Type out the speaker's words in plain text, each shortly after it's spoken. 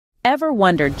Ever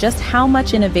wondered just how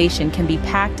much innovation can be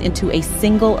packed into a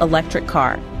single electric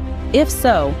car? If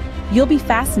so, you'll be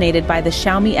fascinated by the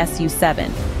Xiaomi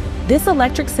SU7. This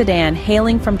electric sedan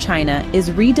hailing from China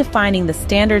is redefining the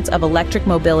standards of electric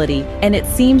mobility, and it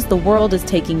seems the world is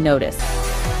taking notice.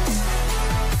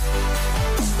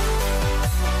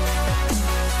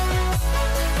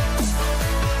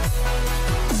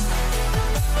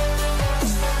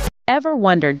 Ever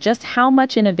wondered just how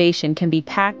much innovation can be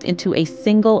packed into a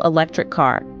single electric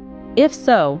car? If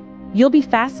so, you'll be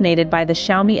fascinated by the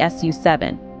Xiaomi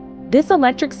SU7. This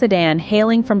electric sedan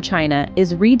hailing from China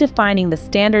is redefining the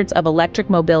standards of electric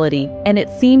mobility, and it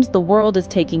seems the world is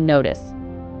taking notice.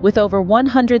 With over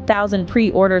 100,000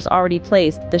 pre-orders already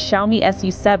placed, the Xiaomi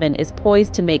SU7 is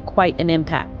poised to make quite an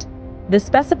impact. The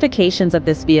specifications of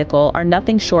this vehicle are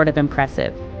nothing short of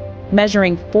impressive.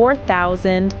 Measuring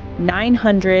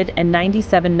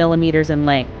 4,997 millimeters in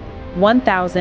length, 1,000